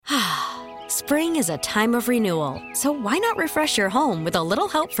Spring is a time of renewal, so why not refresh your home with a little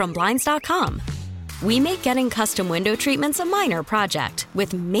help from Blinds.com? We make getting custom window treatments a minor project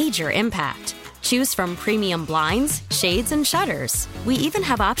with major impact. Choose from premium blinds, shades, and shutters. We even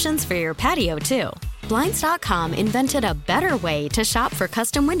have options for your patio, too. Blinds.com invented a better way to shop for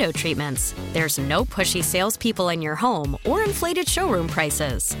custom window treatments. There's no pushy salespeople in your home or inflated showroom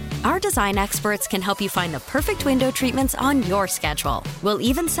prices. Our design experts can help you find the perfect window treatments on your schedule. We'll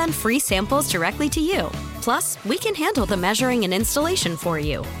even send free samples directly to you. Plus, we can handle the measuring and installation for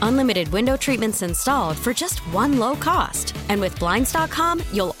you. Unlimited window treatments installed for just one low cost. And with Blinds.com,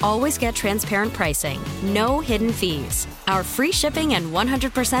 you'll always get transparent pricing. No hidden fees. Our free shipping and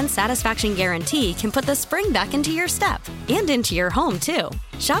 100% satisfaction guarantee can put the spring back into your step and into your home, too.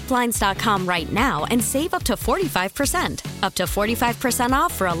 Shop Blinds.com right now and save up to 45%. Up to 45%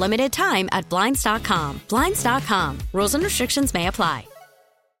 off for a limited time at Blinds.com. Blinds.com. Rules and restrictions may apply.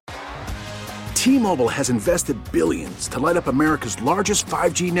 T-Mobile has invested billions to light up America's largest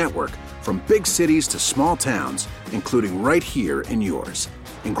 5G network, from big cities to small towns, including right here in yours.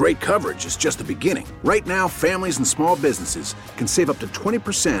 And great coverage is just the beginning. Right now, families and small businesses can save up to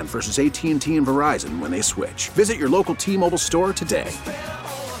 20% versus AT&T and Verizon when they switch. Visit your local T-Mobile store today.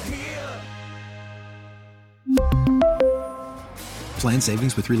 Plan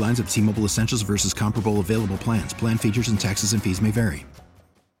savings with 3 lines of T-Mobile Essentials versus comparable available plans. Plan features and taxes and fees may vary.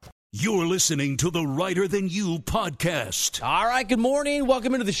 You're listening to the Reiter Than You podcast. All right, good morning.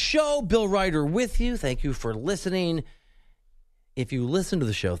 Welcome into the show. Bill Reiter with you. Thank you for listening. If you listen to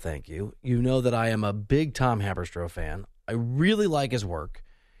the show, thank you. You know that I am a big Tom Haberstroh fan. I really like his work.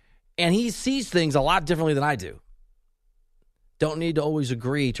 And he sees things a lot differently than I do. Don't need to always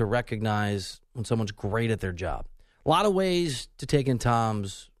agree to recognize when someone's great at their job. A lot of ways to take in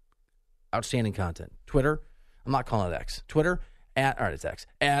Tom's outstanding content. Twitter, I'm not calling it X. Twitter, it's X,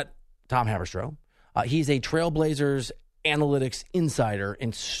 at Tom Haberstroh. He's a Trailblazers analytics insider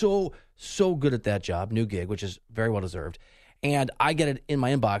and so good at that job, new gig, which is very well deserved. And I get it in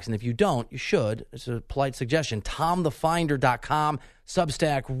my inbox, and if you don't, you should. It's a polite suggestion. TomTheFinder.com,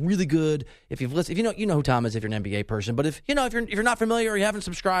 Substack, really good. If you've listened, if you know who Tom is, if you're an NBA person. But if you're not familiar or you haven't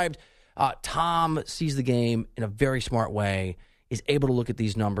subscribed, Tom sees the game in a very smart way. Is able to look at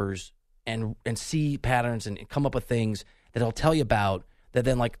these numbers and see patterns and come up with things that he'll tell you about that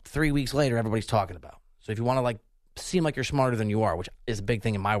then 3 weeks later everybody's talking about. So if you want to seem like you're smarter than you are, which is a big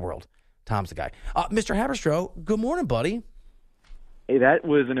thing in my world, Tom's the guy. Mr. Haberstroh, good morning, buddy. Hey, that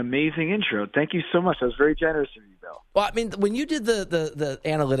was an amazing intro. Thank you so much. That was very generous of you, Bill. Well, I mean, when you did the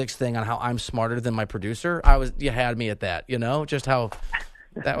analytics thing on how I'm smarter than my producer, you had me at that, just how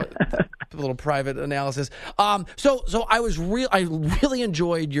that was a little private analysis. So I really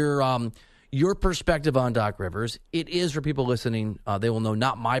enjoyed your perspective on Doc Rivers. It is, for people listening, they will know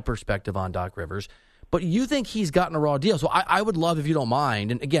not my perspective on Doc Rivers, but you think he's gotten a raw deal. So I would love, if you don't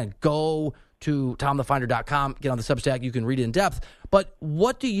mind, and again, go to TomTheFinder.com, get on the Substack, you can read it in depth. But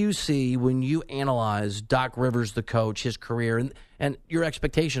what do you see when you analyze Doc Rivers, the coach, his career, and your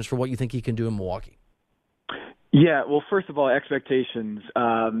expectations for what you think he can do in Milwaukee? Yeah, well, first of all, expectations.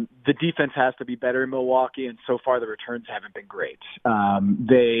 The defense has to be better in Milwaukee, and so far the returns haven't been great.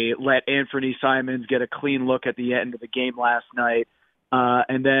 They let Anthony Simons get a clean look at the end of the game last night.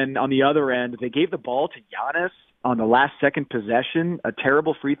 And then on the other end, they gave the ball to Giannis on the last second possession, a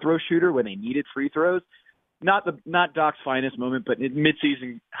terrible free throw shooter when they needed free throws. Not Doc's finest moment, but in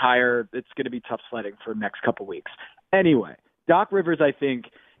midseason hire, it's going to be tough sledding for the next couple weeks. Anyway, Doc Rivers, I think,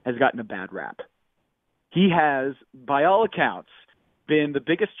 has gotten a bad rap. He has, by all accounts, been the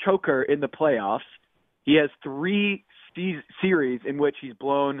biggest choker in the playoffs. He has 3 series in which he's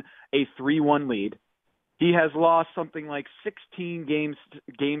blown a 3-1 lead. He has lost something like 16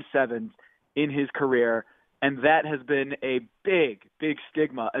 game sevens in his career, and that has been a big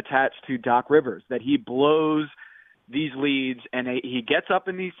stigma attached to Doc Rivers, that he blows these leads and he gets up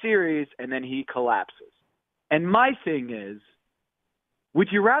in these series and then he collapses. And my thing is, would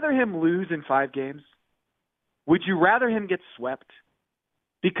you rather him lose in 5 games? Would you rather him get swept?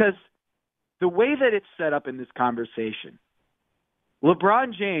 Because the way that it's set up in this conversation,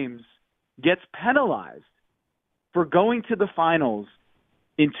 LeBron James gets penalized for going to the finals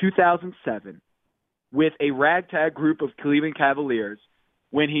in 2007 with a ragtag group of Cleveland Cavaliers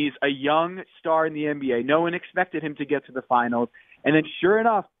when he's a young star in the NBA. No one expected him to get to the finals. And then sure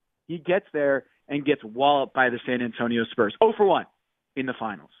enough, he gets there and gets walloped by the San Antonio Spurs. 0-1 in the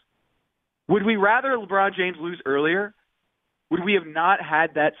finals. Would we rather LeBron James lose earlier? Would we have not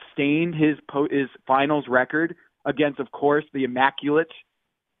had that stained his finals record against, of course, the immaculate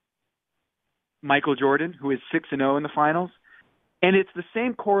Michael Jordan, who is 6-0 in the finals? And it's the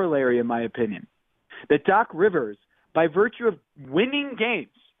same corollary, in my opinion, that Doc Rivers, by virtue of winning games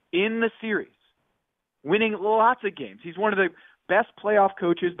in the series, winning lots of games, he's one of the best playoff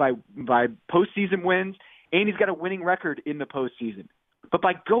coaches by postseason wins, and he's got a winning record in the postseason. But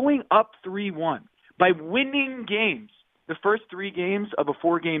by going up 3-1, by winning games, the first 3 games of a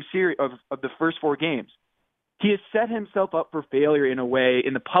 4-game series, of the first 4 games, he has set himself up for failure in a way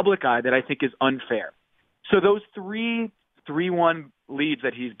in the public eye that I think is unfair. So those 3-1 leads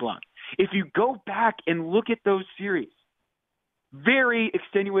that he's blown, if you go back and look at those series, very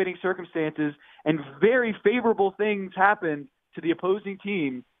extenuating circumstances and very favorable things happened to the opposing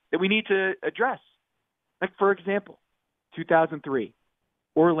team that we need to address. Like, for example, 2003,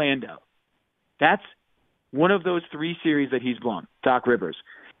 Orlando. That's one of those 3 series that he's blown, Doc Rivers.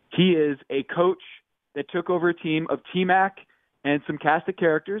 He is a coach that took over a team of T-Mac and some cast of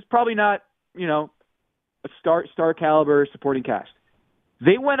characters, probably not, a star caliber supporting cast.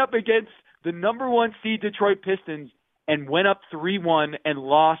 They went up against the number 1 seed Detroit Pistons and went up 3-1 and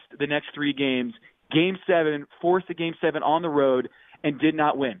lost the next 3 games. Game 7, forced a Game 7 on the road and did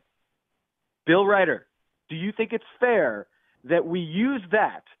not win. Bill Reiter, do you think it's fair that we use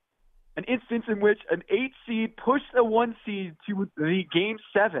that, an instance in which an 8 seed pushed a 1 seed to the Game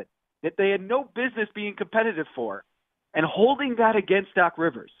 7 that they had no business being competitive for, and holding that against Doc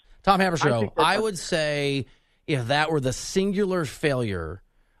Rivers? Tom Haberstroh, I would say if that were the singular failure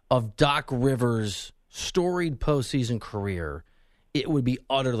of Doc Rivers' storied postseason career, it would be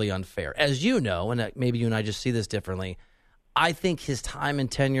utterly unfair. As you know, and maybe you and I just see this differently, I think his time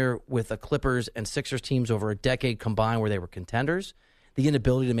and tenure with the Clippers and Sixers teams over a decade combined where they were contenders, the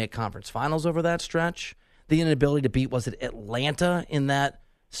inability to make conference finals over that stretch, the inability to beat, was it Atlanta in that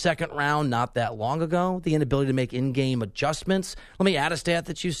second round not that long ago, the inability to make in-game adjustments. Let me add a stat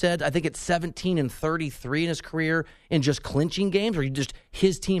that you said. I think it's 17 and 33 in his career in just clinching games where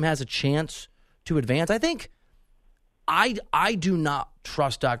his team has a chance to advance. I think I do not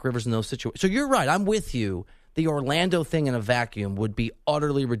trust Doc Rivers in those situations. So you're right. I'm with you. The Orlando thing in a vacuum would be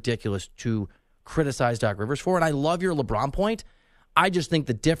utterly ridiculous to criticize Doc Rivers for. And I love your LeBron point. I just think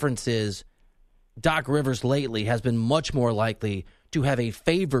the difference is Doc Rivers lately has been much more likely to have a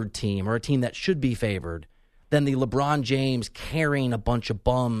favored team or a team that should be favored than the LeBron James carrying a bunch of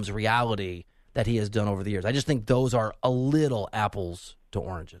bums reality that he has done over the years. I just think those are a little apples to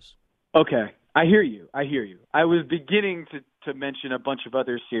oranges. Okay. I hear you. I was beginning to mention a bunch of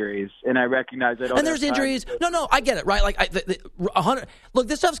other series, and I recognize that. And there's injuries. No, I get it, right? Like, 100. Look,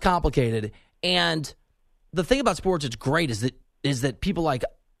 this stuff's complicated, and the thing about sports that's great is that people like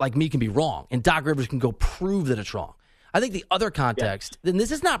me can be wrong, and Doc Rivers can go prove that it's wrong. I think the other context, and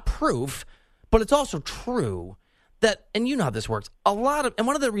this is not proof, but it's also true that, and you know how this works, and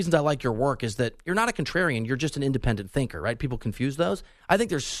one of the reasons I like your work is that you're not a contrarian, you're just an independent thinker, right? People confuse those. I think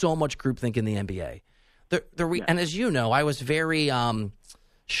there's so much groupthink in the NBA. And as you know, I was very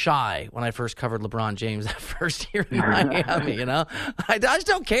shy when I first covered LeBron James that first year in Miami, I just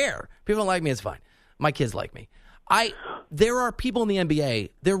don't care. People don't like me, it's fine. My kids like me. There are people in the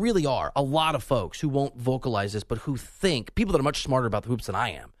NBA, there really are, a lot of folks who won't vocalize this, but who think, people that are much smarter about the hoops than I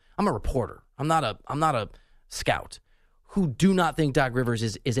am. I'm a reporter. I'm not a scout, who do not think Doc Rivers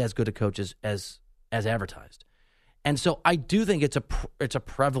is as good a coach as advertised. And so I do think it's a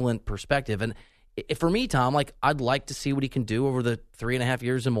prevalent perspective. And for me, Tom, I'd like to see what he can do over the 3.5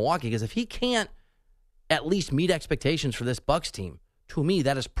 years in Milwaukee, because if he can't at least meet expectations for this Bucks team, to me,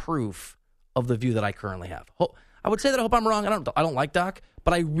 that is proof of the view that I currently have. I would say that I hope I'm wrong. I don't like Doc,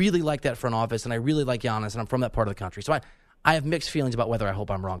 but I really like that front office, and I really like Giannis, and I'm from that part of the country. So I have mixed feelings about whether I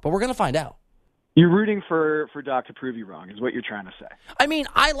hope I'm wrong, but we're going to find out. You're rooting for Doc to prove you wrong, is what you're trying to say. I mean,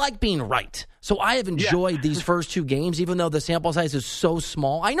 I like being right. So I have enjoyed these first 2 games, even though the sample size is so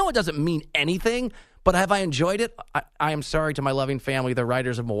small. I know it doesn't mean anything, but have I enjoyed it? I am sorry to my loving family, the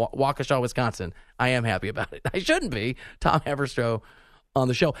Reiters of Waukesha, Wisconsin. I am happy about it. I shouldn't be. Tom Haberstroh on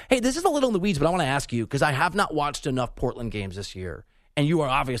the show. Hey, this is a little in the weeds, but I want to ask you, because I have not watched enough Portland games this year, and you are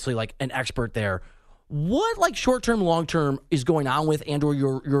obviously an expert there. What short-term, long-term is going on with and/or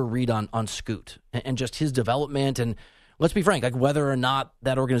your read on Scoot and just his development? And let's be frank, whether or not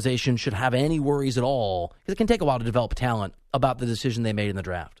that organization should have any worries at all, because it can take a while to develop talent, about the decision they made in the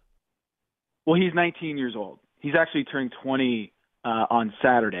draft. Well, he's 19 years old. He's actually turning 20 on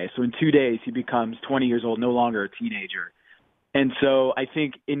Saturday. So in 2 days, he becomes 20 years old, no longer a teenager. And so I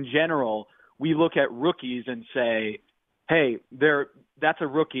think in general, we look at rookies and say, hey, that's a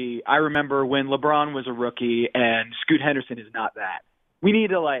rookie. I remember when LeBron was a rookie, and Scoot Henderson is not that. We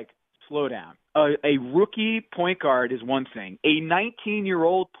need to slow down. A rookie point guard is one thing. A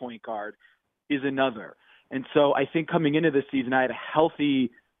 19-year-old point guard is another. And so I think coming into this season, I had a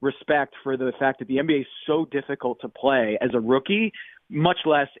healthy respect for the fact that the NBA is so difficult to play as a rookie, much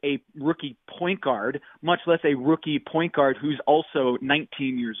less a rookie point guard, much less a rookie point guard who's also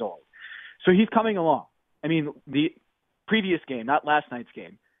 19 years old. So he's coming along. I mean, the previous game, not last night's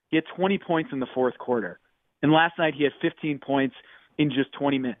game, he had 20 points in the fourth quarter. And last night he had 15 points in just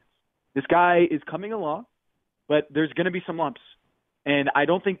 20 minutes. This guy is coming along, but there's going to be some lumps. And I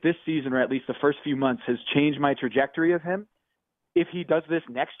don't think this season, or at least the first few months, has changed my trajectory of him. If he does this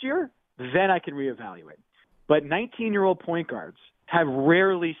next year, then I can reevaluate. But 19-year-old point guards have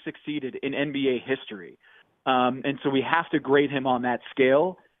rarely succeeded in NBA history. And so we have to grade him on that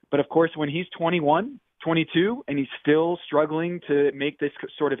scale. But, of course, when he's 21, 22, and he's still struggling to make this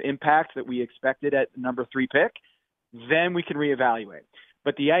sort of impact that we expected at the number 3 pick, then we can reevaluate.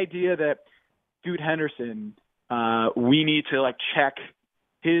 But the idea that Scoot Henderson, we need to check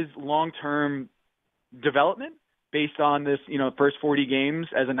his long-term development based on this, first 40 games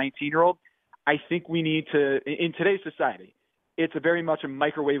as a 19-year-old, I think we need to, in today's society, it's a very much a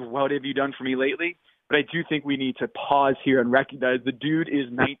microwave, what have you done for me lately? But I do think we need to pause here and recognize the dude is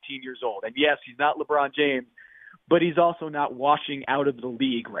 19 years old. And yes, he's not LeBron James, but he's also not washing out of the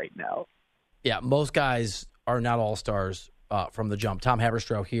league right now. Yeah, most guys are not all-stars from the jump. Tom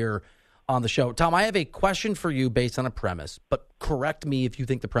Haberstroh here on the show. Tom, I have a question for you based on a premise, but correct me if you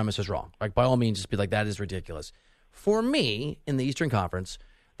think the premise is wrong. By all means, just be like, that is ridiculous. For me, in the Eastern Conference,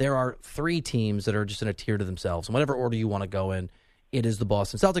 there are 3 teams that are just in a tier to themselves. In whatever order you want to go in, it is the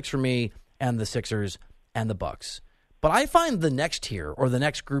Boston Celtics for me, and the Sixers, and the Bucks. But I find the next tier or the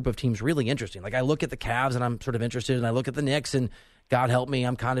next group of teams really interesting. I look at the Cavs, and I'm sort of interested, and I look at the Knicks, and God help me,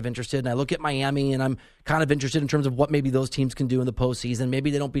 I'm kind of interested. And I look at Miami, and I'm kind of interested in terms of what maybe those teams can do in the postseason.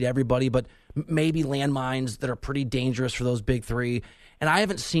 Maybe they don't beat everybody, but maybe landmines that are pretty dangerous for those big 3. And I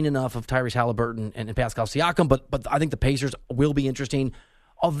haven't seen enough of Tyrese Halliburton and Pascal Siakam, but I think the Pacers will be interesting.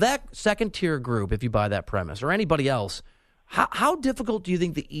 Of that second-tier group, if you buy that premise, or anybody else, how difficult do you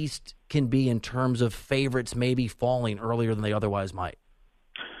think the East can be in terms of favorites maybe falling earlier than they otherwise might?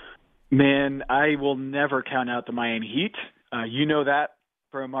 Man, I will never count out the Miami Heat. You know that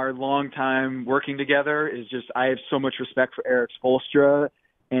from our long time working together. Is just I have so much respect for Eric Spoelstra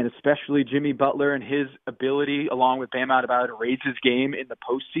and especially Jimmy Butler and his ability, along with Bam Adebayo, to raise his game in the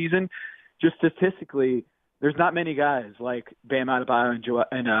postseason. Just statistically, there's not many guys like Bam Adebayo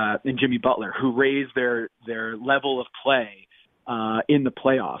and Jimmy Butler who raise their level of play in the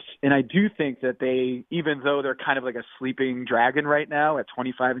playoffs. And I do think that they, even though they're kind of like a sleeping dragon right now at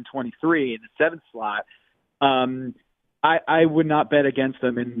 25 and 23 in the 7th slot, I would not bet against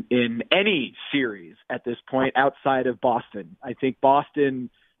them in any series at this point outside of Boston. I think Boston,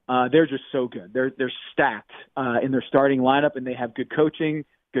 they're just so good. They're stacked in their starting lineup, and they have good coaching,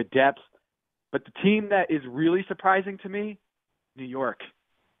 good depth. But the team that is really surprising to me, New York.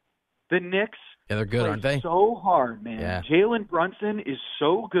 The Knicks. Yeah, they're good, aren't they? So hard, man. Yeah. Jalen Brunson is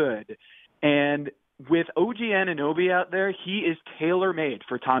so good. And with OG Anunoby out there, he is tailor-made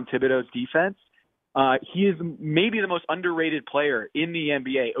for Tom Thibodeau's defense. He is maybe the most underrated player in the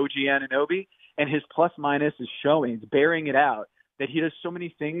NBA, OG Anunoby, and his plus-minus is showing, it's bearing it out, that he does so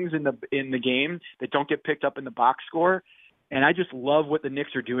many things in the game that don't get picked up in the box score. And I just love what the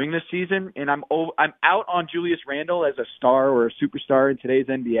Knicks are doing this season. And I'm out on Julius Randle as a star or a superstar in today's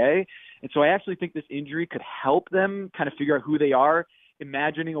NBA. And so I actually think this injury could help them kind of figure out who they are,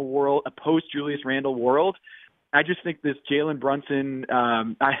 imagining a post-Julius Randle world. I just think this Jalen Brunson,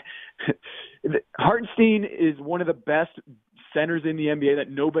 Hartenstein is one of the best centers in the NBA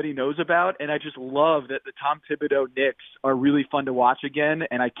that nobody knows about. And I just love that the Tom Thibodeau Knicks are really fun to watch again.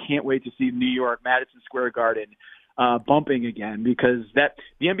 And I can't wait to see New York, Madison Square Garden, bumping again, because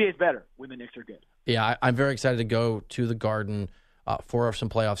the NBA is better when the Knicks are good. Yeah, I'm very excited to go to the Garden for some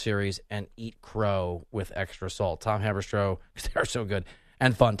playoff series and eat crow with extra salt. Tom Haberstroh, because they're so good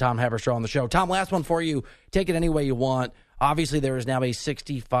and fun. Tom Haberstroh on the show. Tom, last one for you. Take it any way you want. Obviously, there is now a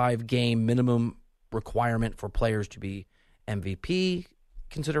 65-game minimum requirement for players to be MVP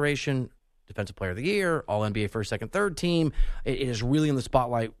consideration, Defensive Player of the Year, All-NBA first, second, third team. It is really in the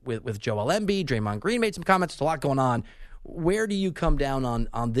spotlight with Joel Embiid. Draymond Green made some comments. There's a lot going on. Where do you come down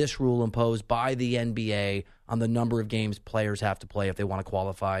on this rule imposed by the NBA on the number of games players have to play if they want to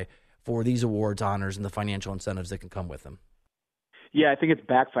qualify for these awards, honors, and the financial incentives that can come with them? Yeah, I think it's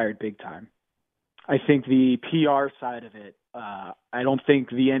backfired big time. I think the PR side of it, I don't think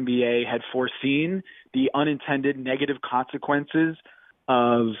the NBA had foreseen the unintended negative consequences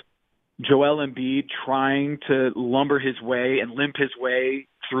of Joel Embiid trying to lumber his way and limp his way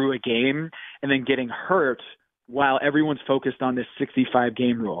through a game and then getting hurt while everyone's focused on this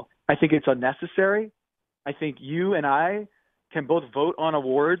 65-game rule. I think it's unnecessary. I think you and I can both vote on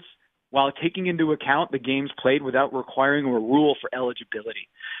awards while taking into account the games played without requiring a rule for eligibility.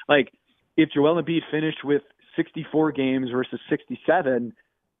 Like, if Joel Embiid finished with 64 games versus 67,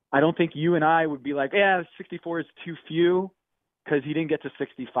 I don't think you and I would be like, 64 is too few because he didn't get to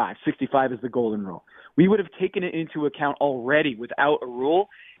 65. 65 is the golden rule. We would have taken it into account already without a rule,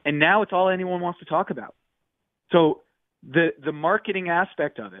 and now it's all anyone wants to talk about. So the marketing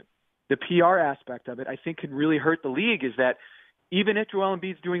aspect of it, the PR aspect of it, I think can really hurt the league, is that even if Joel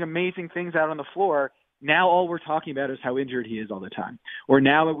Embiid's doing amazing things out on the floor, now all we're talking about is how injured he is all the time. Or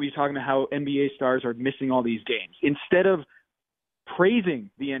now we're talking about how NBA stars are missing all these games. Instead of praising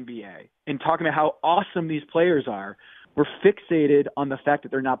the NBA and talking about how awesome these players are, we're fixated on the fact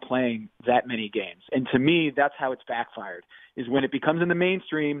that they're not playing that many games. And to me, that's how it's backfired, is when it becomes in the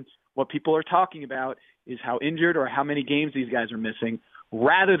mainstream, what people are talking about is how injured or how many games these guys are missing,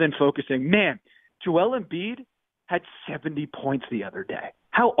 rather than focusing, man, Joel Embiid had 70 points the other day.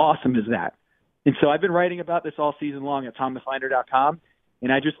 How awesome is that? And so I've been writing about this all season long at TomTheFinder.com,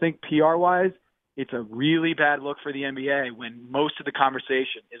 and I just think PR-wise, it's a really bad look for the NBA when most of the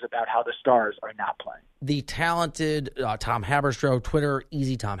conversation is about how the stars are not playing. The talented Tom Haberstroh, Twitter,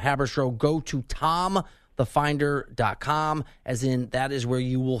 easy Tom Haberstroh. Go to TomTheFinder.com, as in that is where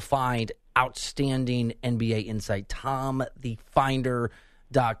you will find outstanding NBA insight. TomTheFinder.com.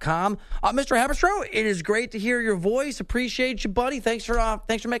 Mr. Haberstroh, it is great to hear your voice. Appreciate you, buddy. Thanks for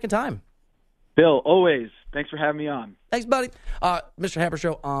making time. Bill, always. Thanks for having me on. Thanks, buddy. Mr.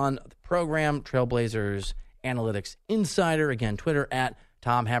 Haberstroh on the program, Trailblazers Analytics Insider. Again, Twitter at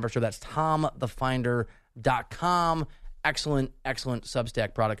Tom Haberstroh. That's TomTheFinder.com. Excellent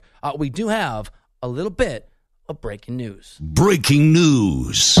Substack product. We do have a little bit of breaking news. Breaking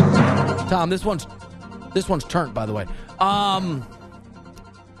news. Tom, this one's turned, by the way.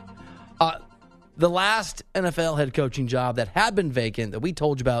 The last NFL head coaching job that had been vacant, that we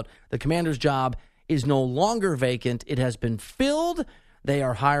told you about, the Commanders' job, is no longer vacant. It has been filled. They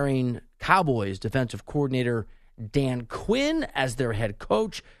are hiring Cowboys defensive coordinator Dan Quinn as their head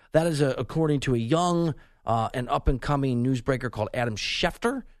coach. That is according to a young and up-and-coming newsbreaker called Adam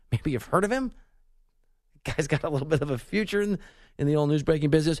Schefter. Maybe you've heard of him. Guy's got a little bit of a future in the old newsbreaking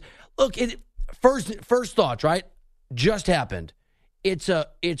business. Look, first thoughts, right? Just happened. It's a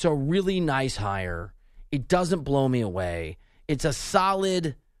really nice hire. It doesn't blow me away. It's a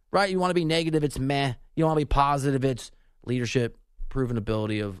solid, right? You want to be negative, it's meh. You want to be positive, it's leadership, proven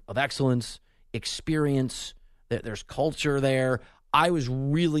ability of excellence, experience. There's culture there. I was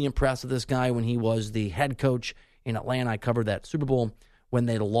really impressed with this guy when he was the head coach in Atlanta. I covered that Super Bowl when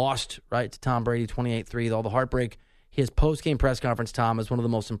they lost, right, to Tom Brady, 28-3, all the heartbreak. His post-game press conference, Tom, is one of the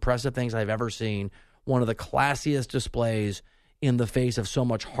most impressive things I've ever seen. One of the classiest displays in the face of so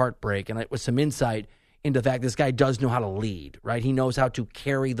much heartbreak, and it was some insight into the fact this guy does know how to lead, right? He knows how to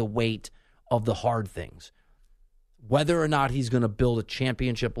carry the weight of the hard things. Whether or not he's going to build a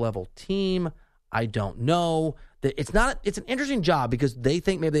championship-level team, I don't know. It's an interesting job because they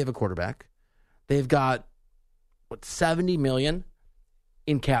think maybe they have a quarterback. They've got, $70 million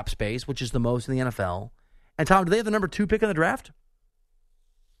in cap space, which is the most in the NFL. And, Tom, do they have the number 2 pick in the draft?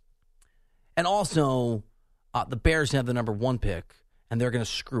 And also, the Bears have the number 1 pick, and they're going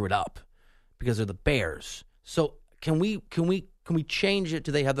to screw it up because they're the Bears. So can we change it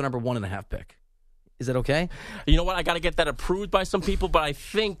to they have the number 1.5 pick? Is that okay? You know what? I got to get that approved by some people, but I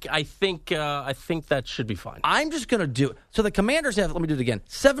think that should be fine. I'm just going to do it. So the Commanders have, let me do it again,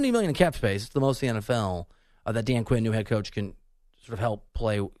 $70 million in cap space. It's the most in the NFL that Dan Quinn, new head coach, can sort of help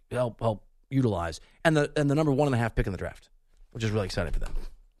utilize, and the number 1.5 pick in the draft, which is really exciting for them.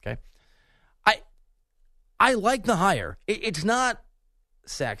 Okay. I like the hire. It's not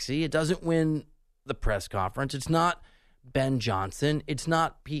sexy. It doesn't win the press conference. It's not Ben Johnson. It's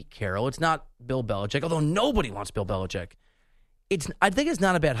not Pete Carroll. It's not Bill Belichick, although nobody wants Bill Belichick. I think it's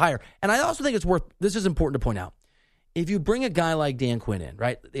not a bad hire. And I also think this is important to point out. If you bring a guy like Dan Quinn in,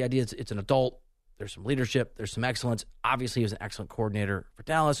 right, the idea is it's an adult, there's some leadership, there's some excellence. Obviously, he was an excellent coordinator for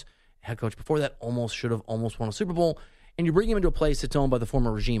Dallas, head coach before that, almost won a Super Bowl. And you bring him into a place that's owned by the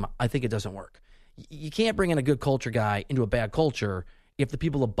former regime, I think it doesn't work. You can't bring in a good culture guy into a bad culture if the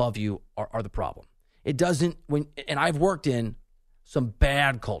people above you are the problem. It doesn't, and I've worked in some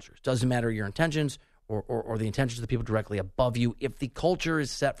bad cultures. Doesn't matter your intentions or the intentions of the people directly above you. If the culture is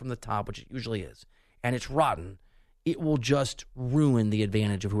set from the top, which it usually is, and it's rotten, it will just ruin the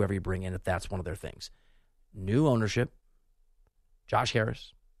advantage of whoever you bring in if that's one of their things. New ownership, Josh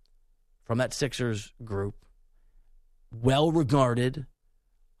Harris, from that Sixers group, well-regarded.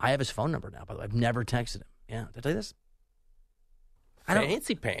 I have his phone number now, by the way. I've never texted him. Yeah, did I tell you this?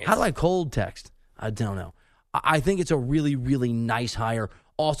 Fancy pants. How do I cold text? I don't know. I think it's a really, really nice hire.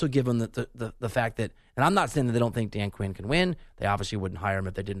 Also, given the fact that, and I'm not saying that they don't think Dan Quinn can win. They obviously wouldn't hire him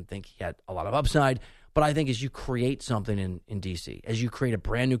if they didn't think he had a lot of upside. But I think as you create something in D.C., as you create a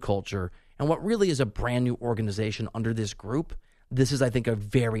brand new culture, and what really is a brand new organization under this group, this is, I think, a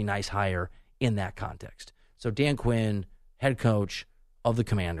very nice hire in that context. So Dan Quinn, head coach of the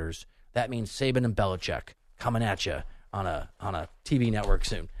Commanders, that means Saban and Belichick coming at you on a TV network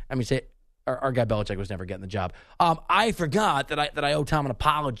soon. I mean, our guy Belichick was never getting the job. I forgot that I owe Tom an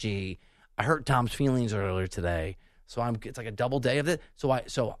apology. I hurt Tom's feelings earlier today, so it's like a double day of it.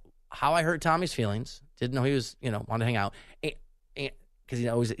 So how I hurt Tommy's feelings, didn't know he was wanted to hang out, because he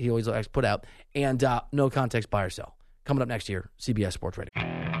always likes to put out, and no context buy or sell. Coming up next year, CBS Sports Radio.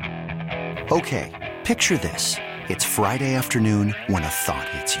 Okay, picture this. It's Friday afternoon when a thought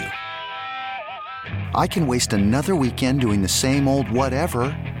hits you. I can waste another weekend doing the same old whatever,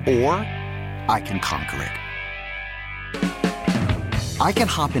 or I can conquer it. I can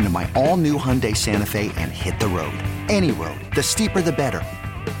hop into my all-new Hyundai Santa Fe and hit the road. Any road. The steeper, the better.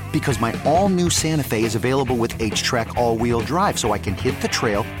 Because my all-new Santa Fe is available with H-Track all-wheel drive, so I can hit the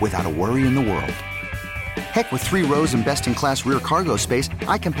trail without a worry in the world. Heck, with 3 rows and best-in-class rear cargo space,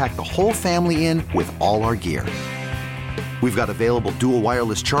 I can pack the whole family in with all our gear. We've got available dual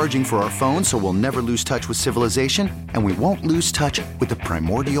wireless charging for our phones, so we'll never lose touch with civilization, and we won't lose touch with the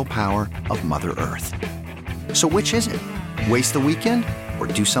primordial power of Mother Earth. So which is it? Waste the weekend or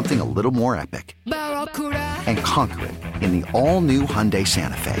do something a little more epic? And conquer it in the all-new Hyundai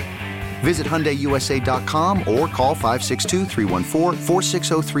Santa Fe. Visit HyundaiUSA.com or call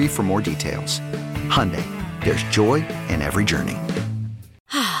 562-314-4603 for more details. Hyundai, there's joy in every journey.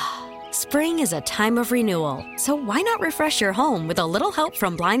 Spring is a time of renewal, so why not refresh your home with a little help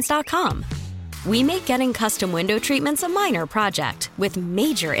from Blinds.com? We make getting custom window treatments a minor project with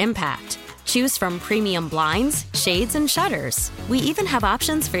major impact. Choose from premium blinds, shades, and shutters. We even have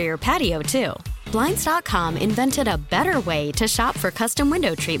options for your patio, too. Blinds.com invented a better way to shop for custom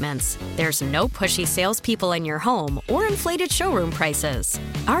window treatments. There's no pushy salespeople in your home or inflated showroom prices.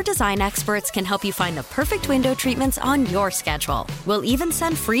 Our design experts can help you find the perfect window treatments on your schedule. We'll even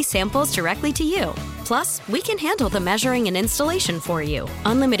send free samples directly to you. Plus, we can handle the measuring and installation for you.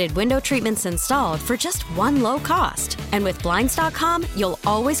 Unlimited window treatments installed for just one low cost. And with Blinds.com, you'll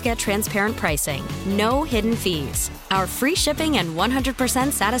always get transparent pricing. No hidden fees. Our free shipping and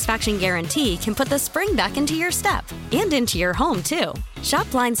 100% satisfaction guarantee can put the spring back into your step and into your home, too. Shop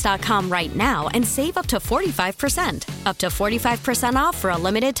Blinds.com right now and save up to 45%. Up to 45% off for a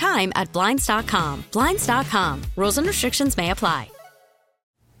limited time at Blinds.com. Blinds.com. Rules and restrictions may apply.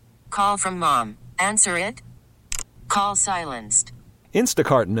 Call from mom. Answer it. Call silenced.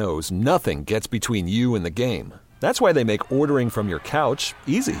 Instacart knows nothing gets between you and the game. That's why they make ordering from your couch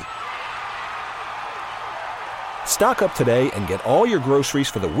easy. Stock up today and get all your groceries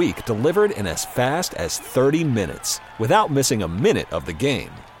for the week delivered in as fast as 30 minutes without missing a minute of the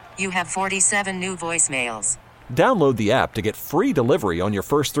game. You have 47 new voicemails. Download the app to get free delivery on your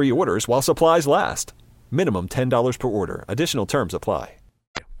first 3 orders while supplies last. Minimum $10 per order. Additional terms apply.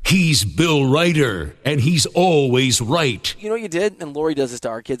 He's Bill Reiter, and he's always right. You know what you did? And Lori does this to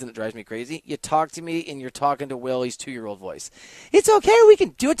our kids, and it drives me crazy. You talk to me, and you're talking to Will, his 2-year-old voice. It's okay. We can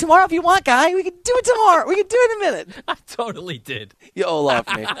do it tomorrow if you want, guy. We can do it tomorrow. We can do it in a minute. I totally did. You Olaf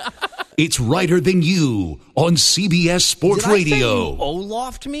me. It's Reiter Than You on CBS Sports Radio. Did I say you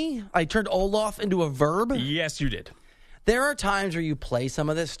Olafed me? I turned Olaf into a verb? Yes, you did. There are times where you play some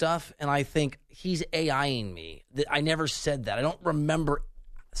of this stuff, and I think he's AIing me. I never said that. I don't remember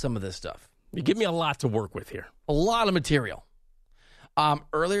some of this stuff. You give me a lot to work with here. A lot of material.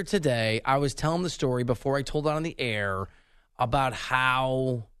 Earlier today, I was telling the story before I told it on the air about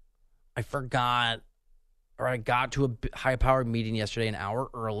how I forgot, or I got to a high-powered meeting yesterday an hour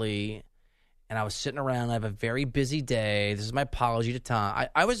early, and I was sitting around. I have a very busy day. This is my apology to Tom.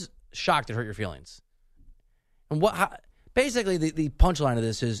 I was shocked it hurt your feelings. And basically, the punchline of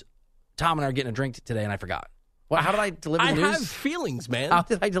this is Tom and I are getting a drink today, and I forgot. Well, how did I deliver the news? I have feelings, man. How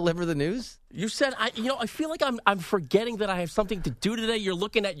did I deliver the news? You said, I feel like I'm forgetting that I have something to do today. You're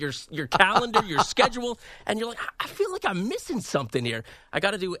looking at your calendar, your schedule, and you're like, I feel like I'm missing something here. I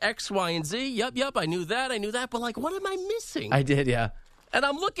got to do X, Y, and Z. Yep, I knew that. But, like, what am I missing? I did, yeah. And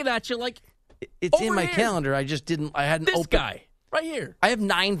I'm looking at you like, it's in my calendar. I just didn't, I hadn't opened. This guy, right here. I have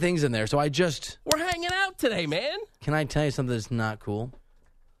 9 things in there, so We're hanging out today, man. Can I tell you something that's not cool?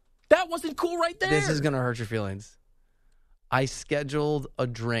 That wasn't cool right there. This is going to hurt your feelings. I scheduled a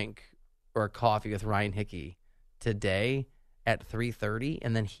drink or a coffee with Ryan Hickey today at 3:30,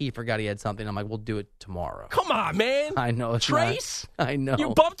 and then he forgot he had something. I'm like, we'll do it tomorrow. Come on, man. I know. It's Trace? I know. You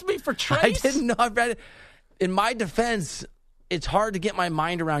bumped me for Trace? I didn't know. I read it. In my defense, it's hard to get my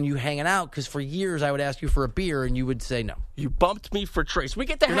mind around you hanging out because for years I would ask you for a beer and you would say no. You bumped me for Trace. We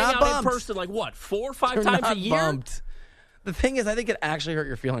get to hang out in person like what, 4 or 5 times a year? Bumped. The thing is, I think it actually hurt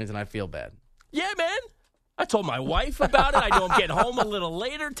your feelings, and I feel bad. Yeah, man. I told my wife about it. I know I'm getting home a little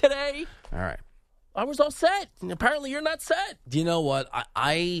later today. All right. I was all set, and apparently you're not set. Do you know what?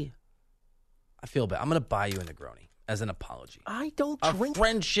 I feel bad. I'm going to buy you a Negroni as an apology. I don't drink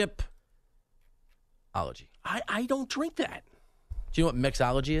friendship apology. I don't drink that. Do you know what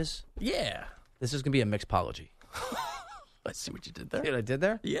mixology is? Yeah. This is going to be a mixpology. Let's see what you did there. See what I did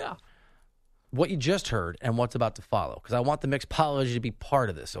there? Yeah. What you just heard and what's about to follow, because I want the mixpology to be part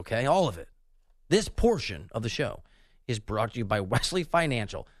of this, okay? All of it. This portion of the show is brought to you by Wesley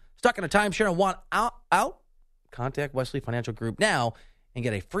Financial. Stuck in a timeshare and want out? Contact Wesley Financial Group now and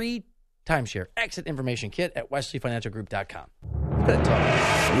get a free timeshare exit information kit at wesleyfinancialgroup.com.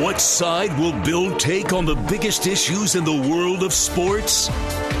 What side will Bill take on the biggest issues in the world of sports?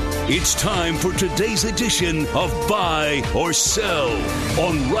 It's time for today's edition of Buy or Sell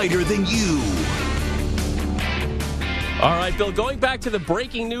on Reiter Than You. All right, Bill, going back to the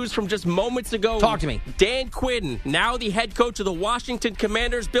breaking news from just moments ago. Talk to me. Dan Quinn, now the head coach of the Washington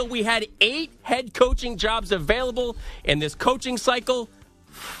Commanders. Bill, we had 8 head coaching jobs available in this coaching cycle.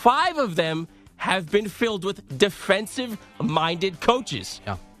 5 of them have been filled with defensive-minded coaches.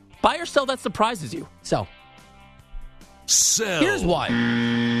 Yeah. Buy or sell, that surprises you? Sell. Here's why.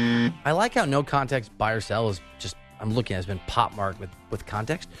 I like how no context buy or sell is just, I'm looking at it, has been pop marked with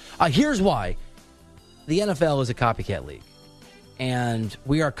context. Here's why. The NFL is a copycat league, and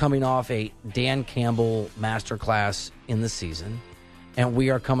we are coming off a Dan Campbell masterclass in the season, and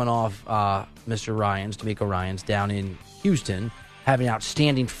we are coming off Mr. Ryans, D'Amico Ryans, down in Houston, having an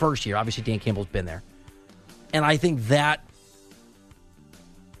outstanding first year. Obviously, Dan Campbell's been there, and I think that.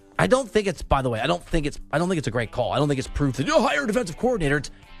 I don't think it's a great call. I don't think it's proof that hire a defensive coordinator. It's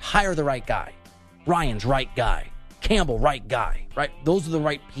hire the right guy. Ryan's right guy. Campbell, right guy. Right? Those are the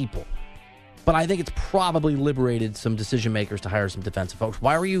right people. But I think it's probably liberated some decision makers to hire some defensive folks.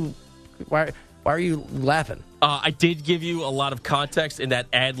 Why are you laughing? I did give you a lot of context in that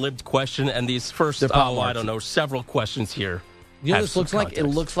ad-libbed question, and these first, several questions here. You know what this looks like? It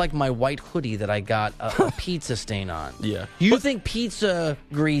looks like my white hoodie that I got a pizza stain on. Yeah. You think pizza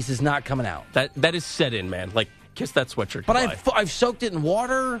grease is not coming out? That is set in, man. Like, kiss that sweatshirt. But I've soaked it in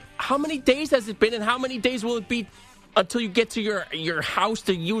water. How many days has it been, and how many days will it be until you get to your house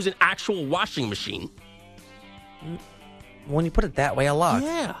to use an actual washing machine? When you put it that way, a lot.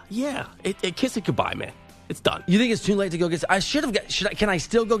 Yeah. Kiss it goodbye, man. It's done. You think it's too late to go get? I should have. Can I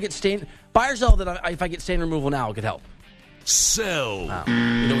still go get stain? Buy or sell that if I get stain removal now, it could help. Sell. Wow.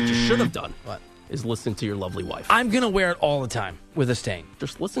 You know what you should have done? What? Is listen to your lovely wife. I'm going to wear it all the time with a stain.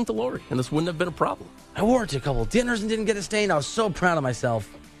 Just listen to Lori, and this wouldn't have been a problem. I wore it to a couple of dinners and didn't get a stain. I was so proud of myself.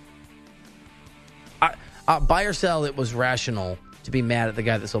 Buy or sell, it was rational to be mad at the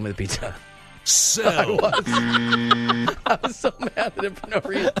guy that sold me the pizza. Sell. I was so mad at him for no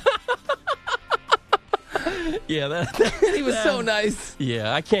reason. Yeah, he was so nice.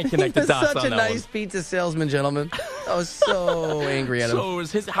 Yeah, I can't connect the dots on that one. He was such a nice pizza salesman, gentlemen. I was so angry at him.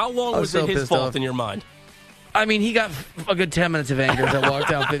 So how long was it his fault in your mind? I mean, he got a good 10 minutes of anger as I walked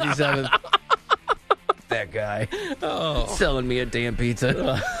down 57th. That guy. Selling me a damn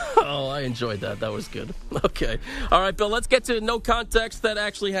pizza. I enjoyed that. That was good. Okay. All right, Bill, let's get to no context that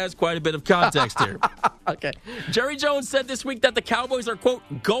actually has quite a bit of context here. Okay. Jerry Jones said this week that the Cowboys are, quote,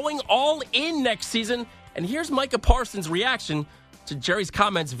 going all in next season. And here's Micah Parsons' reaction to Jerry's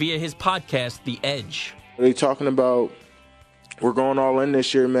comments via his podcast, The Edge. They talking about we're going all in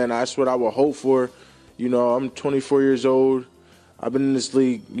this year, man. That's what I would hope for. You know, I'm 24 years old. I've been in this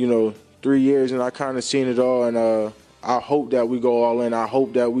league, 3 years, and I kind of seen it all. And I hope that we go all in. I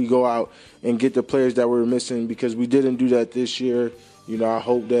hope that we go out and get the players that we're missing because we didn't do that this year. I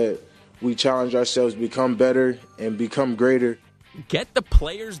hope that we challenge ourselves, become better, and become greater. Get the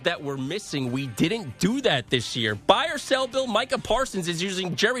players that we're missing. We didn't do that this year. Buy or sell, Bill? Micah Parsons is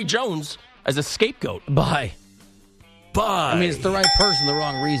using Jerry Jones as a scapegoat. Buy. Buy. I mean, it's the right person, the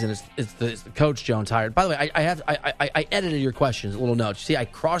wrong reason. It's the coach Jones hired. By the way, I edited your questions, a little note. See, I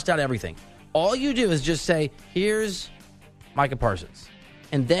crossed out everything. All you do is just say, here's Micah Parsons.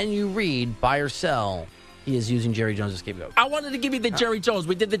 And then you read, buy or sell, he is using Jerry Jones as scapegoat. I wanted to give you the Jerry Jones.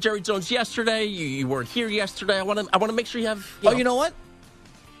 We did the Jerry Jones yesterday. You weren't here yesterday. I want to make sure you have... You know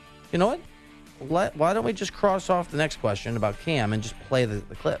what? Why don't we just cross off the next question about Cam and just play the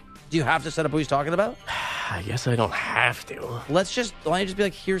clip? Do you have to set up who he's talking about? I guess I don't have to. Why don't you just be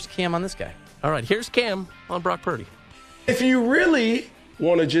like, here's Cam on this guy? All right, here's Cam on Brock Purdy. If you really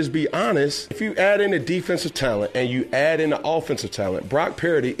want to just be honest, if you add in the defensive talent and you add in the offensive talent, Brock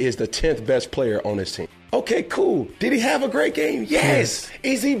Purdy is the 10th best player on this team. Okay, cool. Did he have a great game? Yes.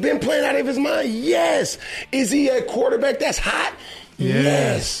 Is he been playing out of his mind? Yes. Is he a quarterback that's hot?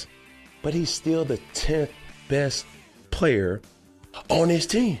 Yes. But he's still the 10th best player on his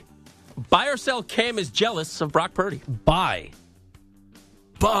team. Buy or sell, Cam is jealous of Brock Purdy. Buy.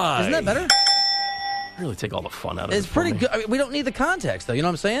 Isn't that better? Really take all the fun out of it. It's pretty good. I mean, we don't need the context, though. You know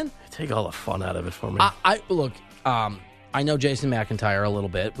what I'm saying? Take all the fun out of it for me. Look, I know Jason McIntyre a little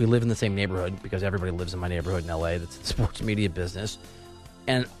bit. We live in the same neighborhood because everybody lives in my neighborhood in L.A. that's in the sports media business.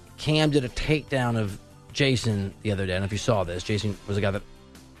 And Cam did a takedown of Jason the other day. I don't know if you saw this. Jason was the guy that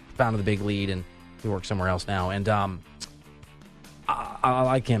founded the big lead, and he works somewhere else now. And I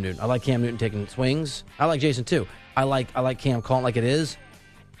like Cam Newton. I like Cam Newton taking swings. I like Jason, too. I like Cam calling like it is.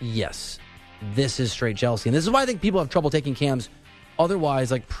 Yes, this is straight jealousy. And this is why I think people have trouble taking Cam's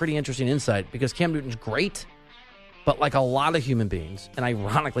otherwise like pretty interesting insight, because Cam Newton's great, but like a lot of human beings, and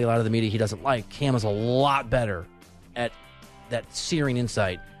ironically a lot of the media he doesn't like, Cam is a lot better at that searing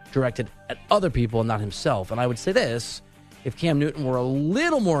insight directed at other people and not himself. And I would say this, if Cam Newton were a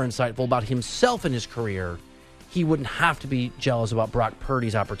little more insightful about himself and his career, he wouldn't have to be jealous about Brock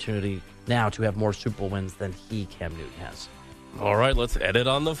Purdy's opportunity now to have more Super Bowl wins than Cam Newton has. All right, let's edit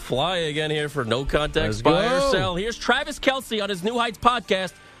on the fly again here for No Context Buy or Sell. Here's Travis Kelce on his New Heights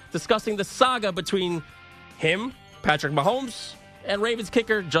podcast discussing the saga between him, Patrick Mahomes, and Ravens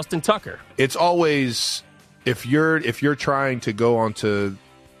kicker Justin Tucker. It's always, if you're trying to go onto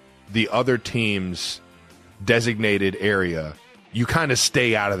the other team's designated area, you kind of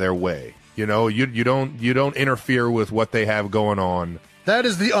stay out of their way. You know, you don't interfere with what they have going on. That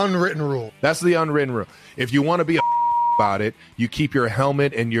is the unwritten rule. That's the unwritten rule. If you want to be about it, you keep your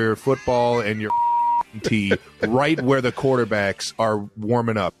helmet and your football and your tee right where the quarterbacks are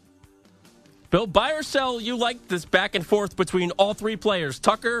warming up. Bill, buy or sell, you like this back and forth between all three players,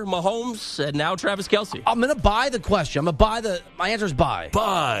 Tucker, Mahomes, and now Travis Kelce? I'm going to buy the question. I'm going to buy my answer is buy.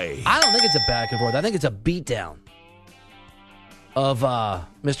 Buy. I don't think it's a back and forth. I think it's a beatdown of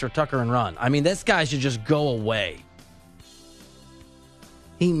Mr. Tucker and Run. I mean, this guy should just go away.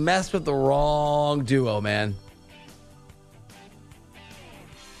 He messed with the wrong duo, man.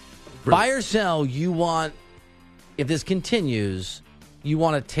 Really? Buy or sell, you want, if this continues, you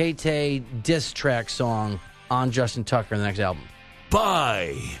want a Tay-Tay diss track song on Justin Tucker in the next album.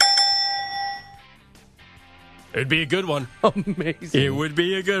 Buy. It'd be a good one. Amazing. It would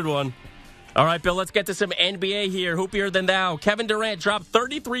be a good one. All right, Bill, let's get to some NBA here. Hoopier than thou. Kevin Durant dropped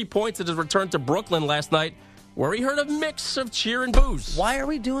 33 points at his return to Brooklyn last night, where he heard a mix of cheer and boos. Why are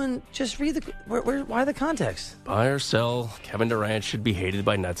we doing, just read the, why the context? Buy or sell, Kevin Durant should be hated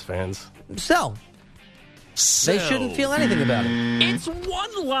by Nets fans. Sell. They shouldn't feel anything about it. It's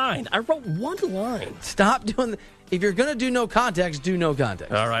one line. I wrote one line. Stop doing, if you're going to do no context, do no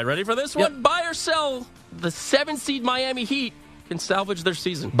context. All right, ready for this one? Yep. Buy or sell, the 7-seed Miami Heat can salvage their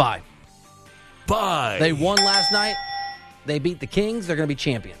season. Buy. Buy. They won last night. They beat the Kings. They're going to be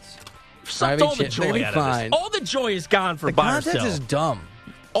champions. Sucked all the joy out of this. All the joy is gone for buy or sell. The context is dumb.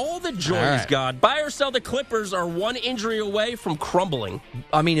 All the joy is gone. Buy or sell, the Clippers are one injury away from crumbling.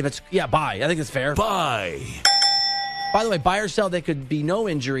 I mean, if it's, buy. I think it's fair. Buy. By the way, buy or sell, they could be no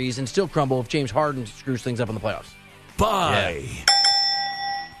injuries and still crumble if James Harden screws things up in the playoffs. Buy. Yeah.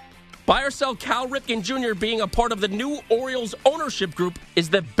 Buy or sell, Cal Ripken Jr. being a part of the new Orioles ownership group is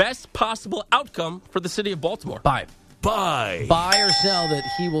the best possible outcome for the city of Baltimore. Buy. Buy. Buy or sell that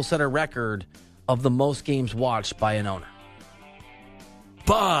he will set a record of the most games watched by an owner.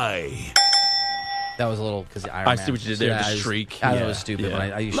 Buy. That was a little, because I see what you did there, the shriek. I know it was stupid. But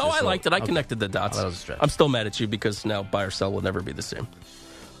I liked it. I connected the dots. That was a stretch. I'm still mad at you because now buy or sell will never be the same.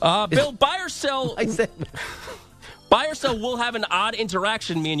 Bill, buy or sell. Buy or sell, we'll have an odd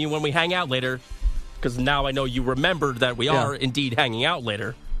interaction, me and you, when we hang out later, because now I know you remembered that we are indeed hanging out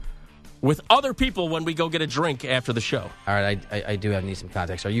later with other people when we go get a drink after the show. All right, I do need some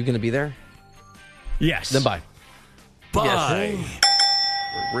context. Are you going to be there? Yes. Then buy. Buy. Yes.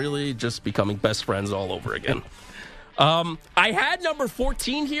 We're really just becoming best friends all over again. I had number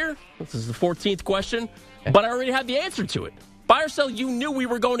 14 here. This is the 14th question, but I already had the answer to it. Buy or sell, you knew we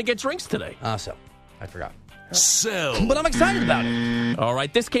were going to get drinks today. So I forgot. Sell. But I'm excited about it. All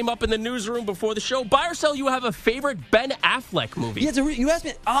right, this came up in the newsroom before the show. Buy or sell, you have a favorite Ben Affleck movie. Yeah, you asked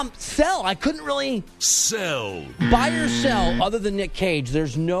me. Sell. I couldn't really. Sell. Buy or sell, other than Nick Cage,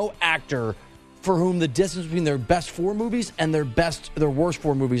 there's no actor for whom the distance between their best 4 movies and their worst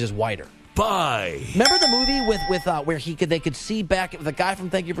 4 movies is wider. Buy. Remember the movie with where they could see back the guy from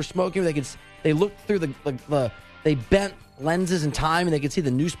Thank You for Smoking? They looked through they bent lenses in time and they could see the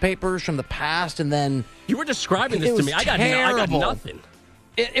newspapers from the past, and then you were describing this to me. I got nothing.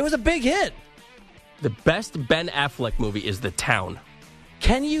 It was a big hit. The best Ben Affleck movie is The Town.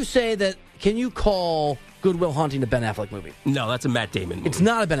 Can you say that? Can you call Good Will Hunting a Ben Affleck movie? No, that's a Matt Damon movie. It's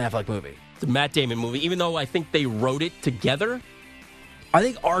not a Ben Affleck movie. It's a Matt Damon movie, even though I think they wrote it together. I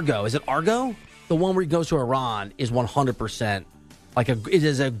think Argo. Is it Argo? The one where he goes to Iran is 100% it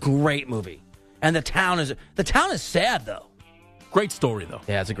is a great movie. And The Town is sad though. Great story though.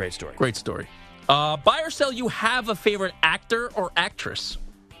 Yeah, it's a great story. Great story. Buy or sell, you have a favorite actor or actress?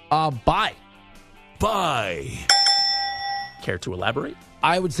 Buy. Care to elaborate?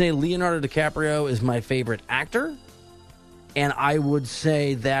 I would say Leonardo DiCaprio is my favorite actor, and I would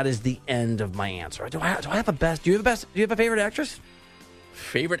say that is the end of my answer. Do I have a best? Do you have a favorite actress?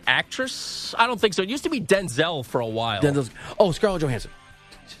 Favorite actress? I don't think so. It used to be Denzel for a while. Scarlett Johansson.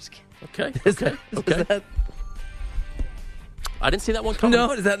 Just kidding. Okay. Okay. I didn't see that one coming.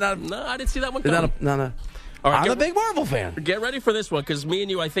 No, is that not? No, I didn't see that one coming. No. All right, I'm a big Marvel fan. Get ready for this one, because me and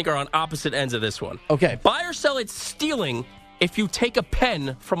you, I think, are on opposite ends of this one. Okay. Buy or sell, it's stealing if you take a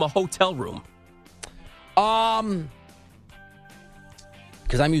pen from a hotel room. Because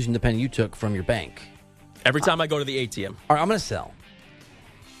I'm using the pen you took from your bank. Every time I go to the ATM. All right, I'm going to sell.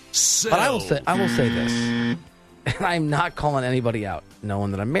 But I will say this. And I'm not calling anybody out. No one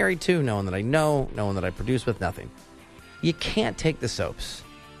that I'm married to, no one that I know, no one that I produce with, nothing. You can't take the soaps.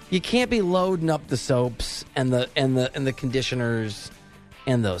 You can't be loading up the soaps and the conditioners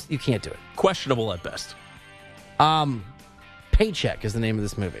and those. You can't do it. Questionable at best. Paycheck is the name of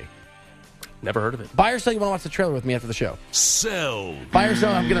this movie. Never heard of it. Buy or sell, you want to watch the trailer with me after the show? Sell. Buy or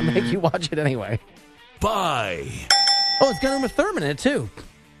sell, I'm going to make you watch it anyway. Buy. Oh, it's got Uma Thurman in it, too.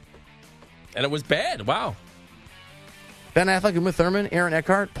 And it was bad. Wow. Ben Affleck, Uma Thurman, Aaron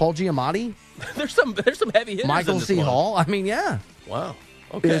Eckhart, Paul Giamatti. There's some heavy hitters. Michael in this C. one. Hall. I mean, yeah. Wow.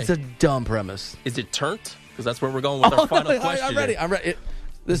 Okay. It's a dumb premise. Is it turnt? Because that's where we're going with our final question. I'm ready.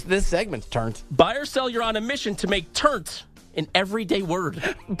 This segment's turnt. Buy or sell, you're on a mission to make turnt an everyday word.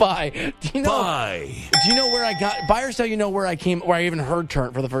 Buy. Do you know? Buy. Do you know where I got buy or sell? You know where I even heard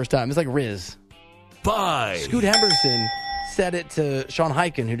turnt for the first time. It's like Riz. Buy. Scoot Henderson said it to Sean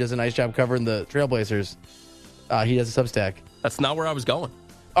Hyken, who does a nice job covering the Trailblazers. He does a Substack. That's not where I was going.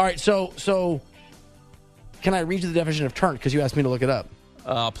 All right, so can I read you the definition of turnt because you asked me to look it up?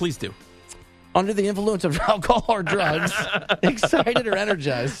 Please do. Under the influence of alcohol or drugs, excited or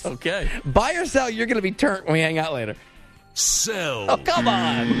energized. Okay. Buy or sell, you're going to be turnt when we hang out later. Sell. Oh, come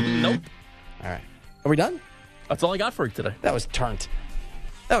on. Nope. All right. Are we done? That's all I got for you today. That was turnt.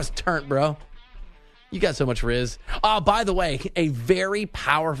 That was turnt, bro. You got so much Riz. By the way, a very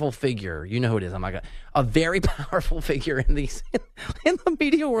powerful figure. You know who it is. I'm not gonna. A very powerful figure in the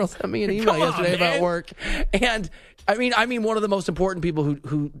media world sent me an email yesterday about work, and I mean one of the most important people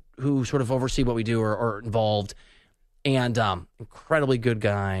who sort of oversee what we do or are involved, and incredibly good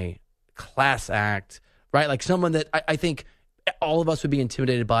guy, class act, right? Like someone that I think all of us would be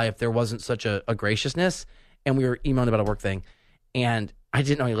intimidated by if there wasn't such a graciousness. And we were emailing about a work thing, and I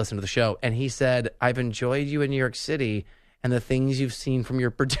didn't know he listened to the show, and he said, I've enjoyed you in New York City and the things you've seen from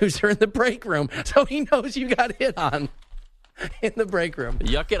your producer in the break room. So he knows you got hit on in the break room.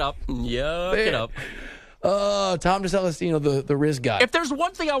 Yuck it up. Yuck it up. Tom DeCelestino, the Riz guy. If there's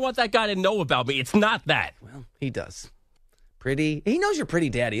one thing I want that guy to know about me, it's not that. Well, he does. Pretty. He knows you're pretty,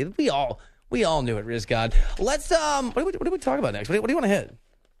 Daddy. We all knew it, Riz God. Let's, what do we talk about next? What do you want to hit?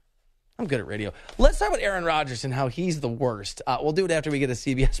 I'm good at radio. Let's talk about Aaron Rodgers and how he's the worst. We'll do it after we get a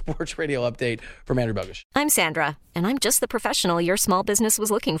CBS Sports Radio update from Andrew Bogusch. I'm Sandra, and I'm just the professional your small business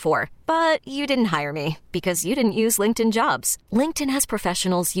was looking for. But you didn't hire me because you didn't use LinkedIn Jobs. LinkedIn has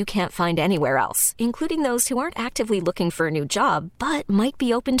professionals you can't find anywhere else, including those who aren't actively looking for a new job, but might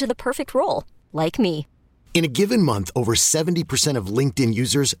be open to the perfect role, like me. In a given month, over 70% of LinkedIn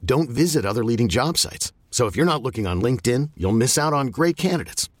users don't visit other leading job sites. So if you're not looking on LinkedIn, you'll miss out on great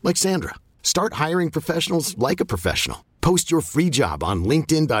candidates like Sandra. Start hiring professionals like a professional. Post your free job on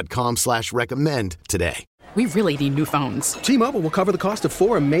linkedin.com/recommend today. We really need new phones. T-Mobile will cover the cost of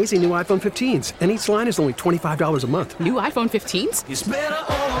 4 amazing new iPhone 15s, and each line is only $25 a month. New iPhone 15s? It's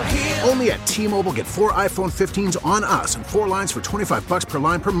better over here. Only at T-Mobile, get 4 iPhone 15s on us and 4 lines for $25 per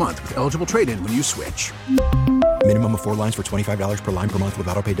line per month with eligible trade-in when you switch. Minimum of 4 lines for $25 per line per month with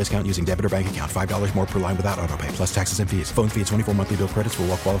autopay discount using debit or bank account. $5 more per line without autopay, plus taxes and fees. Phone fee at 24 monthly bill credits for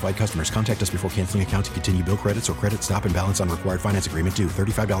well-qualified customers. Contact us before canceling account to continue bill credits or credit stop and balance on required finance agreement due.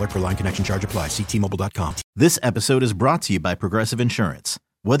 $35 per line connection charge applies. See T-Mobile.com. This episode is brought to you by Progressive Insurance.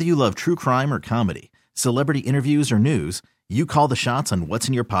 Whether you love true crime or comedy, celebrity interviews or news, you call the shots on what's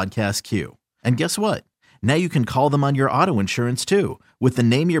in your podcast queue. And guess what? Now you can call them on your auto insurance too with the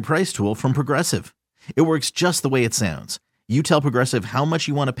Name Your Price tool from Progressive. It works just the way it sounds. You tell Progressive how much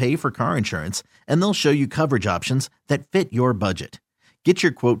you want to pay for car insurance, and they'll show you coverage options that fit your budget. Get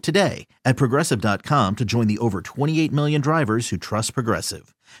your quote today at Progressive.com to join the over 28 million drivers who trust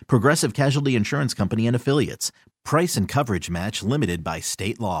Progressive. Progressive Casualty Insurance Company and Affiliates. Price and coverage match limited by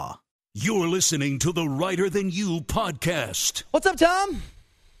state law. You're listening to the Reiter Than You podcast. What's up, Tom?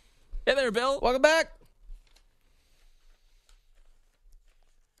 Hey there, Bill. Welcome back.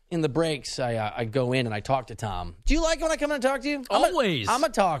 In the breaks, I go in and I talk to Tom. Do you like when I come in and talk to you? Always. I'm a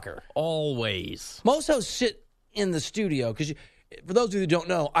talker. Always. Most hosts sit in the studio because, for those of you who don't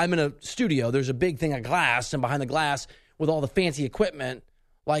know, I'm in a studio. There's a big thing of glass, and behind the glass with all the fancy equipment,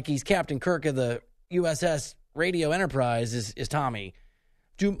 like he's Captain Kirk of the USS Radio Enterprise, is Tommy.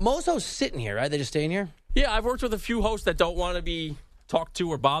 Do most hosts sit in here, right? They just stay in here? Yeah, I've worked with a few hosts that don't want to be talked to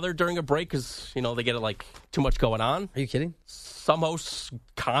or bothered during a break because, they get too much going on. Are you kidding? Some hosts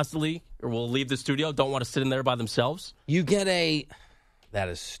constantly or will leave the studio, don't want to sit in there by themselves. You get that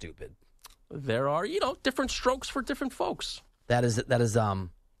is stupid. There are, different strokes for different folks. That is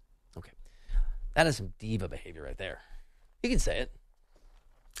okay. That is some diva behavior right there. You can say it.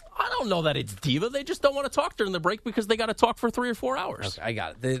 I don't know that it's diva. They just don't want to talk during the break because they got to talk for 3 or 4 hours. Okay, I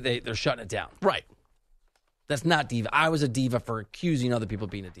got it. They're shutting it down. Right. That's not diva. I was a diva for accusing other people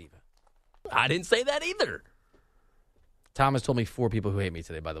of being a diva. I didn't say that either. Thomas told me 4 people who hate me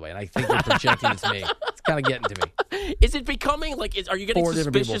today, by the way, and I think they're projecting it to me. It's kind of getting to me. Is it becoming, are you getting 4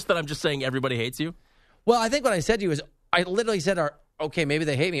 suspicious that I'm just saying everybody hates you? Well, I think what I said to you is, I literally said, okay, maybe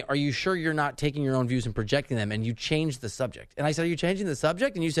they hate me. Are you sure you're not taking your own views and projecting them? And you changed the subject. And I said, are you changing the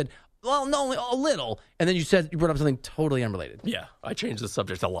subject? And you said, well, no, only a little. And then you brought up something totally unrelated. Yeah, I changed the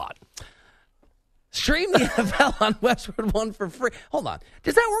subject a lot. Stream the NFL on Westwood One for free. Hold on.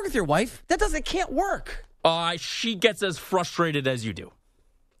 Does that work with your wife? It can't work. She gets as frustrated as you do.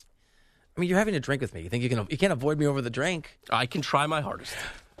 I mean, you're having a drink with me. You think you can't avoid me over the drink? I can try my hardest.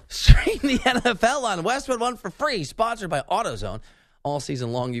 Stream the NFL on Westwood One for free, sponsored by AutoZone. All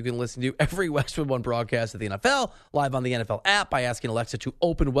season long, you can listen to every Westwood One broadcast of the NFL, live on the NFL app by asking Alexa to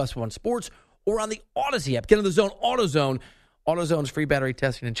open Westwood One Sports, or on the Odyssey app. Get in the zone, AutoZone. AutoZone's free battery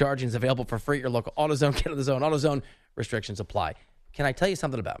testing and charging is available for free at your local AutoZone. Get in the zone, AutoZone. Restrictions apply. Can I tell you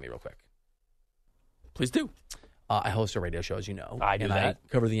something about me real quick? Please do. I host a radio show, as you know. I knew that. I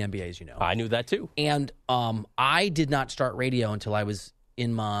cover the NBA, as you know. I knew that, too. And I did not start radio until I was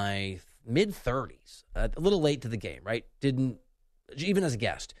in my mid-30s. A little late to the game, right? Didn't, even as a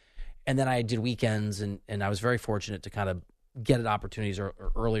guest. And then I did weekends, and I was very fortunate to kind of get at opportunities or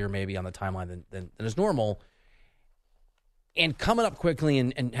earlier maybe on the timeline than is normal. And coming up quickly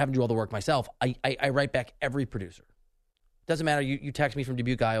and having to do all the work myself, I write back every producer. Doesn't matter. You text me from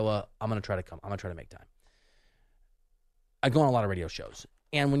Dubuque, Iowa. I'm going to try to come. I'm going to try to make time. I go on a lot of radio shows.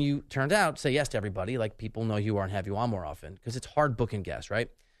 And when you turned out, say yes to everybody, like people know you are and have you on more often, because it's hard booking guests, right?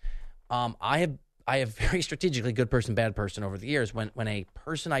 I have very strategically good person, bad person over the years. When a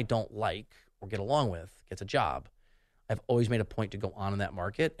person I don't like or get along with gets a job, I've always made a point to go on in that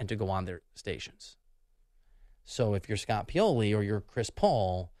market and to go on their stations. So if you're Scott Pioli or you're Chris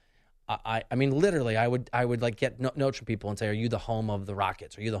Paul, I mean, literally, I would like get notes from people and say, are you the home of the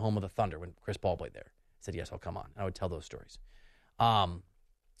Rockets? Are you the home of the Thunder when Chris Paul played there? I said, yes, I'll come on. I would tell those stories. I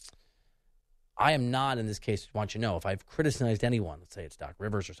am not, in this case, I want you to know, if I've criticized anyone, let's say it's Doc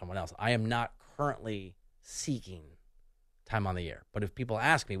Rivers or someone else, I am not currently seeking time on the air. But if people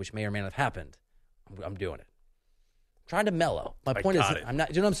ask me, which may or may not have happened, I'm doing it. I'm trying to mellow. My point is, I'm not,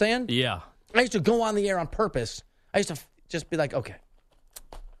 do you know what I'm saying? Yeah. I used to go on the air on purpose. I used to just be like, okay.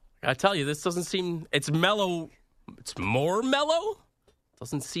 I tell you, this doesn't seem, it's mellow. It's more mellow?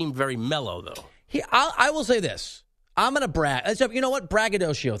 Doesn't seem very mellow, though. I will say this. I'm going to brag. You know what?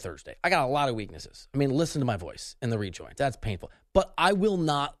 Braggadocio Thursday. I got a lot of weaknesses. I mean, listen to my voice in the rejoins. That's painful. But I will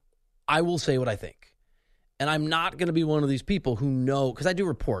say what I think. And I'm not going to be one of these people who know, because I do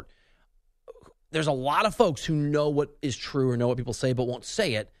report. There's a lot of folks who know what is true or know what people say, but won't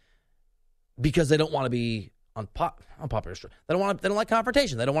say it because they don't want to be unpopular. They don't like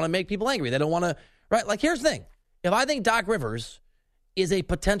confrontation. They don't want to make people angry. They don't want to, right? Like, here's the thing. If I think Doc Rivers is a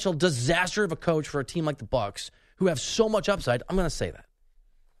potential disaster of a coach for a team like the Bucs, who have so much upside, I'm going to say that.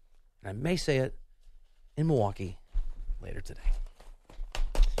 And I may say it in Milwaukee later today.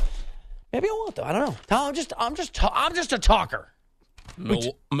 Maybe I won't, though. I don't know. I'm just a talker.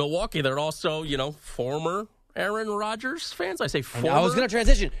 Milwaukee, they're also, former Aaron Rodgers fans. I say former. I was going to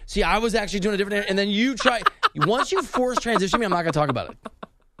transition. See, I was actually doing a different, and then you try. Once you force transition me, I'm not going to talk about it.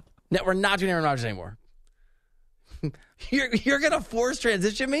 No, we're not doing Aaron Rodgers anymore. You're going to force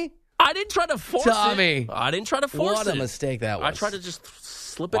transition me? I didn't try to force Tommy. it. I didn't try to force it. What a mistake that was. I tried to just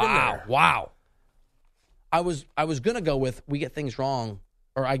slip it in there. Wow. I was going to go with we get things wrong,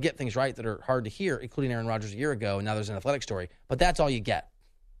 or I get things right that are hard to hear, including Aaron Rodgers a year ago, and now there's an athletic story. But that's all you get.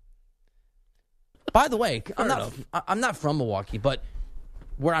 By the way, I'm not from Milwaukee, but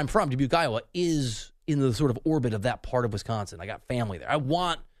where I'm from, Dubuque, Iowa, is in the sort of orbit of that part of Wisconsin. I got family there. I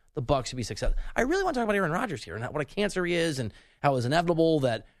want the Bucs to be successful. I really want to talk about Aaron Rodgers here and what a cancer he is and how it was inevitable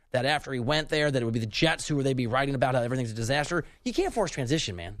that after he went there, that it would be the Jets who they'd be writing about how everything's a disaster. You can't force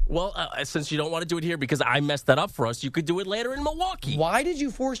transition, man. Well, since you don't want to do it here because I messed that up for us, you could do it later in Milwaukee. Why did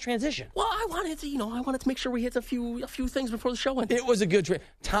you force transition? Well, I wanted to make sure we hit a few things before the show ended. It was a good trade.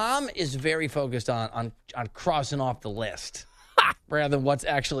 Tom is very focused on crossing off the list rather than what's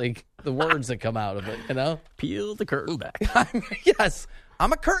actually the words that come out of it, you know? Peel the curtain back. Yes,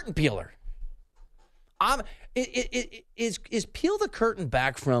 I'm a curtain peeler. Is peel the curtain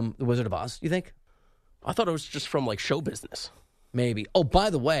back from The Wizard of Oz, you think? I thought it was just from, like, show business. Maybe. Oh,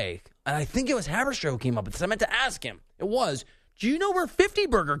 by the way, and I think it was Haberstroh who came up with this. I meant to ask him. It was, do you know where 50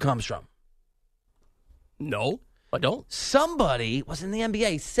 Burger comes from? No, I don't. Somebody was in the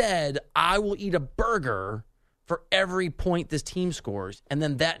NBA said, I will eat a burger for every point this team scores. And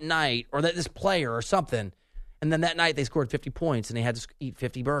then that night, or that this player or something, and then that night they scored 50 points and they had to eat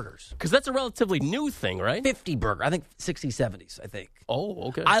 50 burgers. Because that's a relatively new thing, right? 50 burger. I think 60s, 70s, I think. Oh,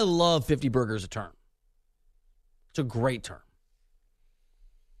 okay. I love 50 burgers a term. It's a great term.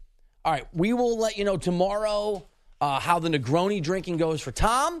 All right, we will let you know tomorrow how the Negroni drinking goes for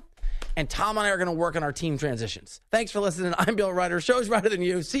Tom. And Tom and I are going to work on our team transitions. Thanks for listening. I'm Bill Reiter. Show's Reiter Than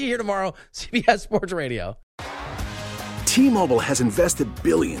You. See you here tomorrow. CBS Sports Radio. T-Mobile has invested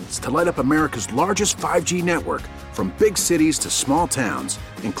billions to light up America's largest 5G network, from big cities to small towns,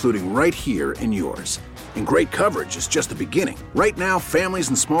 including right here in yours. And great coverage is just the beginning. Right now, families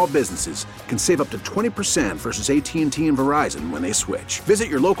and small businesses can save up to 20% versus AT&T and Verizon when they switch. Visit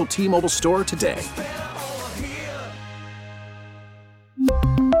your local T-Mobile store today.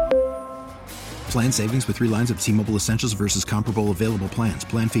 Plan savings with 3 lines of T-Mobile Essentials versus comparable available plans.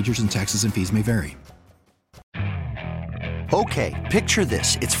 Plan features and taxes and fees may vary. Okay, picture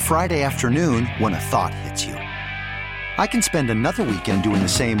this. It's Friday afternoon when a thought hits you. I can spend another weekend doing the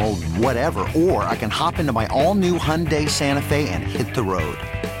same old whatever, or I can hop into my all-new Hyundai Santa Fe and hit the road.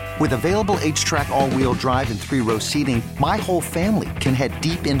 With available H-Track all-wheel drive and 3-row seating, my whole family can head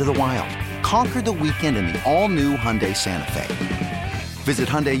deep into the wild. Conquer the weekend in the all-new Hyundai Santa Fe. Visit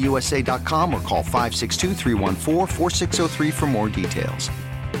HyundaiUSA.com or call 562-314-4603 for more details.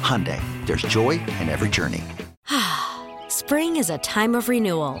 Hyundai, there's joy in every journey. Spring is a time of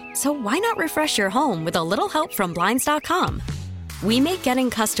renewal, so why not refresh your home with a little help from Blinds.com? We make getting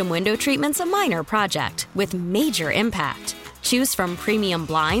custom window treatments a minor project with major impact. Choose from premium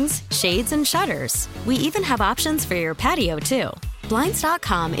blinds, shades, and shutters. We even have options for your patio, too.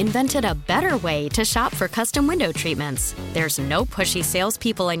 Blinds.com invented a better way to shop for custom window treatments. There's no pushy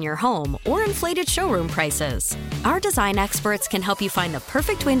salespeople in your home or inflated showroom prices. Our design experts can help you find the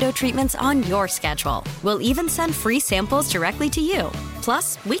perfect window treatments on your schedule. We'll even send free samples directly to you.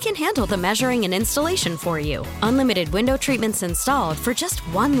 Plus, we can handle the measuring and installation for you. Unlimited window treatments installed for just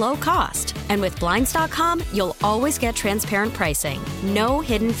one low cost. And with Blinds.com, you'll always get transparent pricing. No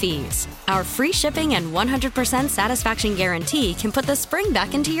hidden fees. Our free shipping and 100% satisfaction guarantee can put the spring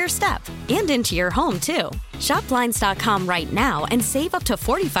back into your step and into your home, too. Shop Blinds.com right now and save up to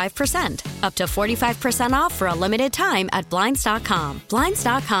 45%. Up to 45% off for a limited time at Blinds.com.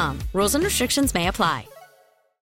 Blinds.com. Rules and restrictions may apply.